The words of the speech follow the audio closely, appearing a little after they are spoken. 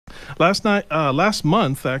Last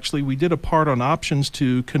month, actually, we did a part on options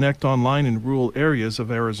to connect online in rural areas of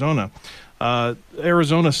Arizona.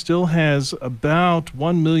 Arizona still has about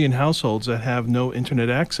 1 million households that have no internet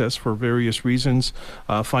access for various reasons,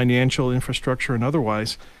 financial, infrastructure, and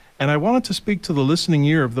otherwise. And I wanted to speak to the listening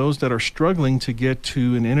ear of those that are struggling to get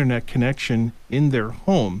to an internet connection in their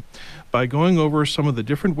home by going over some of the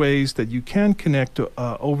different ways that you can connect to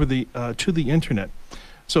the internet.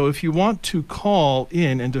 So if you want to call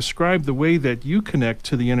in and describe the way that you connect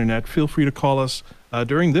to the internet, feel free to call us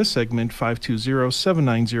during this segment,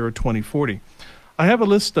 520-790-2040. I have a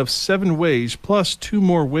list of 7 ways plus 2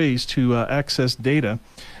 more ways to access data.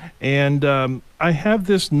 And I have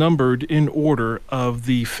this numbered in order of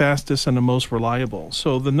the fastest and the most reliable.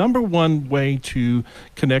 So the number 1 way to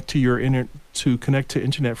connect to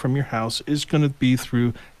internet from your house is going to be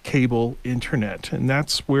through cable internet. And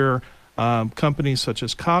that's where companies such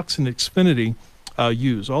as Cox and Xfinity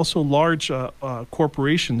use. Also, large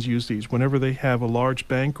corporations use these whenever they have a large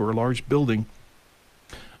bank or a large building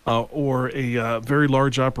or a very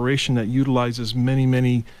large operation that utilizes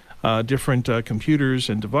many different computers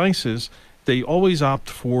and devices. They always opt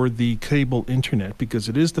for the cable internet because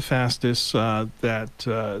it is the fastest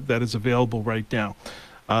that is available right now.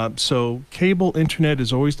 So cable internet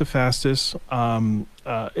is always the fastest, and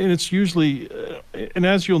it's usually, and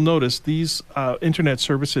as you'll notice, these internet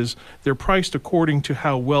services, they're priced according to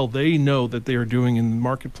how well they know that they are doing in the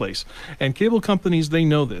marketplace. And cable companies, they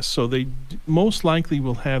know this, so they most likely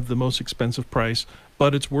will have the most expensive price,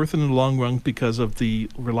 but it's worth it in the long run because of the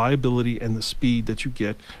reliability and the speed that you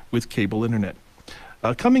get with cable internet.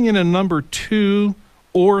 Coming in at number 2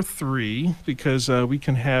 or 3, because we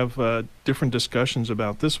can have different discussions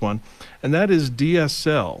about this one, and that is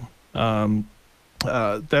DSL.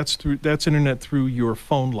 That's internet through your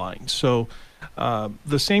phone line. So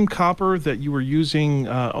the same copper that you were using,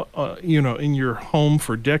 in your home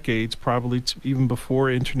for decades, probably even before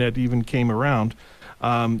internet even came around,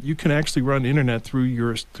 you can actually run internet through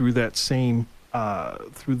the same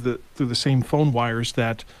phone wires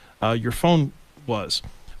that your phone was.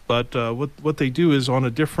 But what they do is on a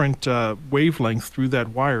different wavelength through that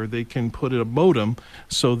wire, they can put a modem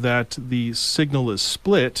so that the signal is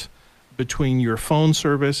split between your phone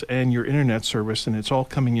service and your internet service, and it's all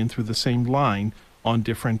coming in through the same line on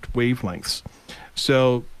different wavelengths.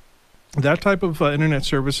 So that type of internet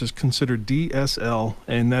service is considered DSL,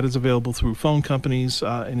 and that is available through phone companies,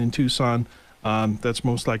 and in Tucson, that's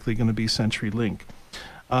most likely going to be CenturyLink.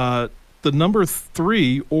 The number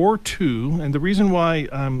 3 or 2, and the reason why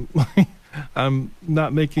I'm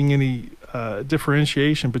not making any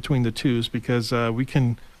differentiation between the two is because we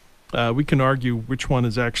can argue which one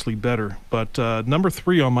is actually better. But number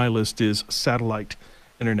 3 on my list is satellite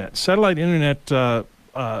internet. Satellite internet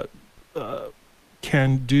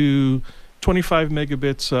can do 25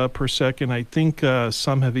 megabits per second. I think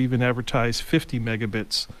some have even advertised 50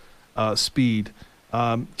 megabits speed.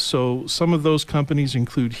 So some of those companies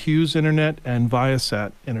include Hughes Internet and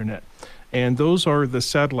Viasat Internet, and those are the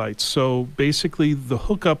satellites. So basically the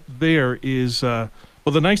hookup there is, well,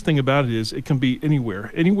 the nice thing about it is it can be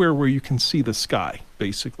anywhere where you can see the sky,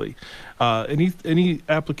 basically. Any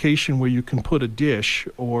application where you can put a dish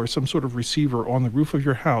or some sort of receiver on the roof of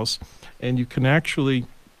your house, and you can actually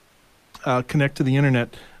connect to the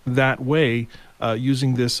internet that way,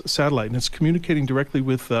 using this satellite, and it's communicating directly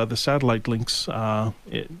with the satellite links, of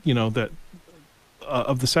the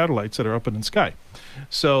satellites that are up in the sky.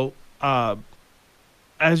 So,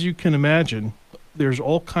 as you can imagine, there's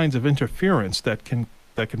all kinds of interference that can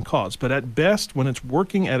cause. But at best, when it's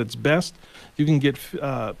working at its best, you can get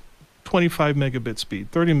 25 megabit speed,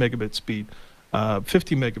 30 megabit speed,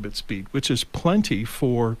 50 megabit speed, which is plenty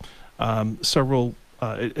for several.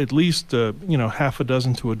 At least half a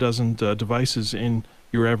dozen to a dozen devices in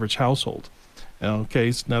your average household.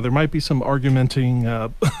 Okay, so now there might be some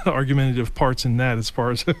argumentative parts in that, as far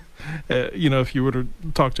as if you were to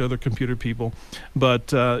talk to other computer people.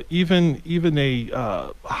 But even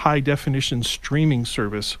a high definition streaming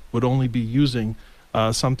service would only be using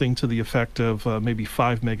something to the effect of maybe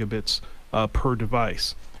 5 megabits per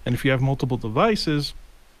device. And if you have multiple devices,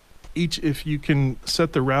 if you can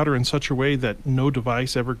set the router in such a way that no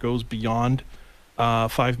device ever goes beyond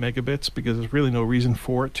 5 megabits, because there's really no reason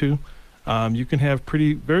for it to, you can have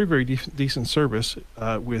very decent service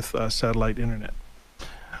with satellite internet.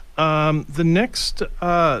 The next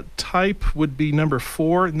type would be number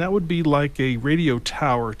 4, and that would be like a radio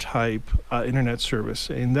tower type internet service,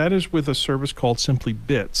 and that is with a service called Simply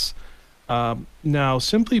Bits. Now,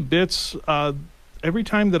 Simply Bits, every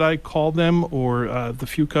time that I call them, or the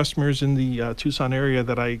few customers in the Tucson area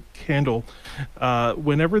that I handle,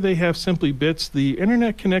 whenever they have Simply Bits, the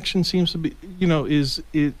internet connection seems to be,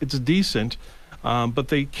 it's decent, but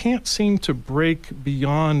they can't seem to break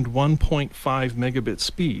beyond 1.5 megabit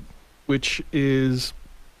speed, which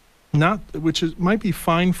might be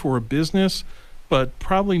fine for a business, but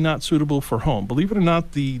probably not suitable for home. Believe it or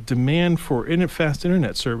not, the demand for fast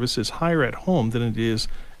internet service is higher at home than it is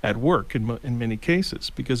at work in many cases,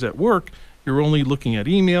 because at work you're only looking at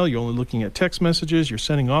email, you're only looking at text messages, you're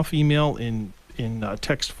sending off email in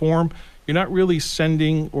text form. You're not really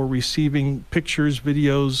sending or receiving pictures,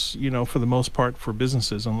 videos, for the most part for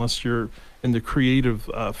businesses, unless you're in the creative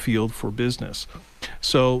field for business.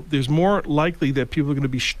 So there's more likely that people are going to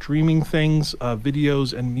be streaming things,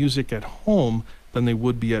 videos and music at home than they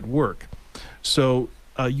would be at work. So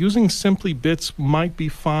using Simply Bits might be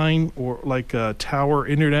fine, or like a tower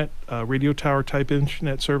internet, radio tower type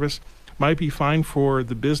internet service might be fine for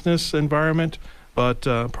the business environment, but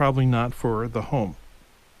probably not for the home.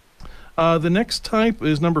 The next type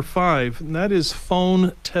is number 5, and that is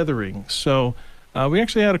phone tethering. So we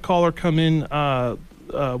actually had a caller come in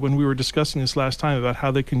when we were discussing this last time about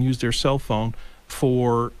how they can use their cell phone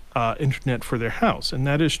for internet for their house, and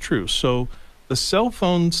that is true. So the cell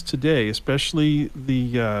phones today, especially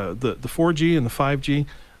the 4G and the 5G,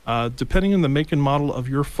 depending on the make and model of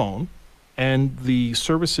your phone and the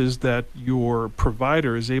services that your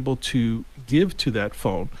provider is able to give to that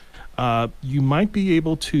phone, you might be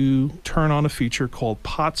able to turn on a feature called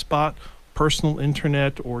Hotspot, Personal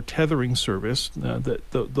Internet, or Tethering Service.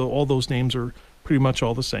 All those names are pretty much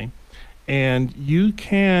all the same. And you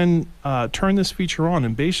can turn this feature on,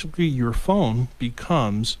 and basically your phone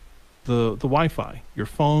becomes the Wi-Fi. Your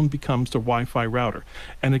phone becomes the Wi-Fi router,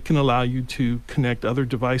 and it can allow you to connect other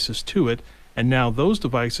devices to it, and now those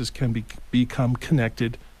devices can become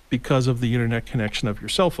connected because of the internet connection of your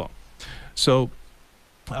cell phone. So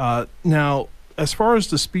now, as far as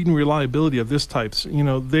the speed and reliability of this type,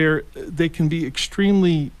 they can be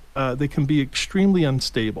extremely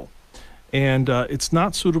unstable, and it's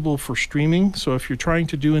not suitable for streaming. So if you're trying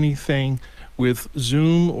to do anything with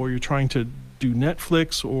Zoom, or you're trying to do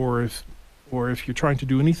Netflix, or if you're trying to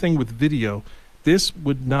do anything with video, this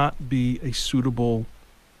would not be a suitable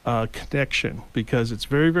connection, because it's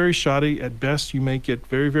very, very shoddy. At best, you may get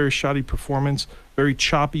very, very shoddy performance, very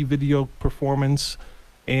choppy video performance.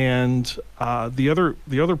 And the other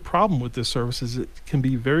problem with this service is it can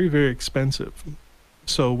be very, very expensive.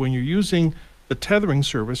 So when you're using the tethering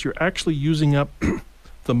service, you're actually using up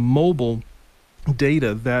the mobile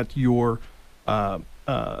data that your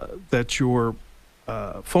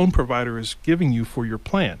phone provider is giving you for your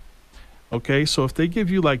plan. Okay, so if they give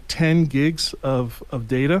you like 10 gigs of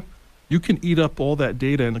data, you can eat up all that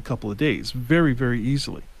data in a couple of days very, very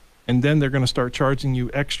easily. And then they're going to start charging you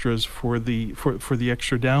extras for the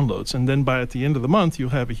extra downloads. And then at the end of the month,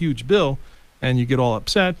 you'll have a huge bill, and you get all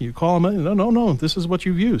upset. You call them, no, this is what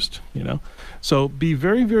you've used. So be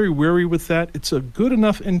very, very wary with that. It's a good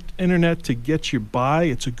enough internet to get you by.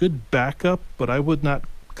 It's a good backup, but I would not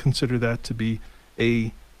consider that to be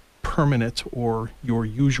a permanent or your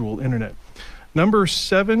usual internet. We're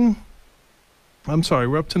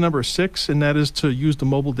up to number 6, and that is to use the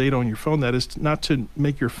mobile data on your phone. That is not to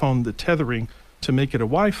make your phone the tethering to make it a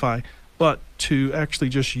Wi-Fi, but to actually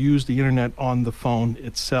just use the internet on the phone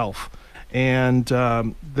itself. And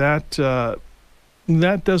that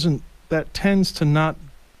tends to not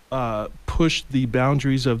push the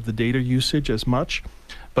boundaries of the data usage as much.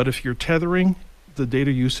 But if you're tethering, the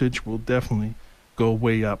data usage will definitely go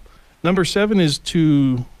way up. Number 7 is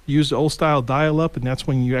to use the old style dial-up, and that's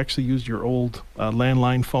when you actually use your old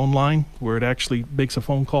landline phone line, where it actually makes a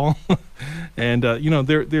phone call. And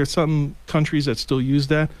there are some countries that still use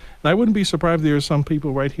that, and I wouldn't be surprised if there are some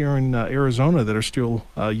people right here in Arizona that are still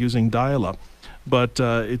using dial-up. But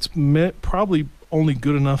it's probably only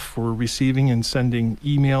good enough for receiving and sending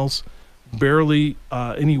emails. Barely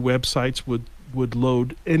any websites would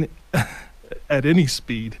load at any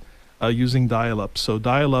speed using dial-up. So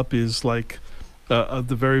dial-up is like the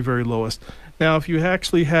very, very lowest. Now, if you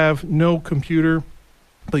actually have no computer,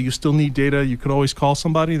 but you still need data, you could always call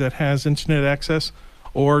somebody that has internet access,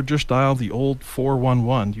 or just dial the old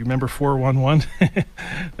 411. Do you remember 411?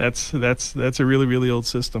 That's a really, really old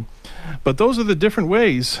system. But those are the different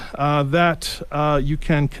ways that you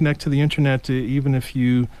can connect to the internet, even if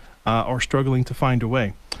you are struggling to find a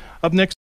way. Up next.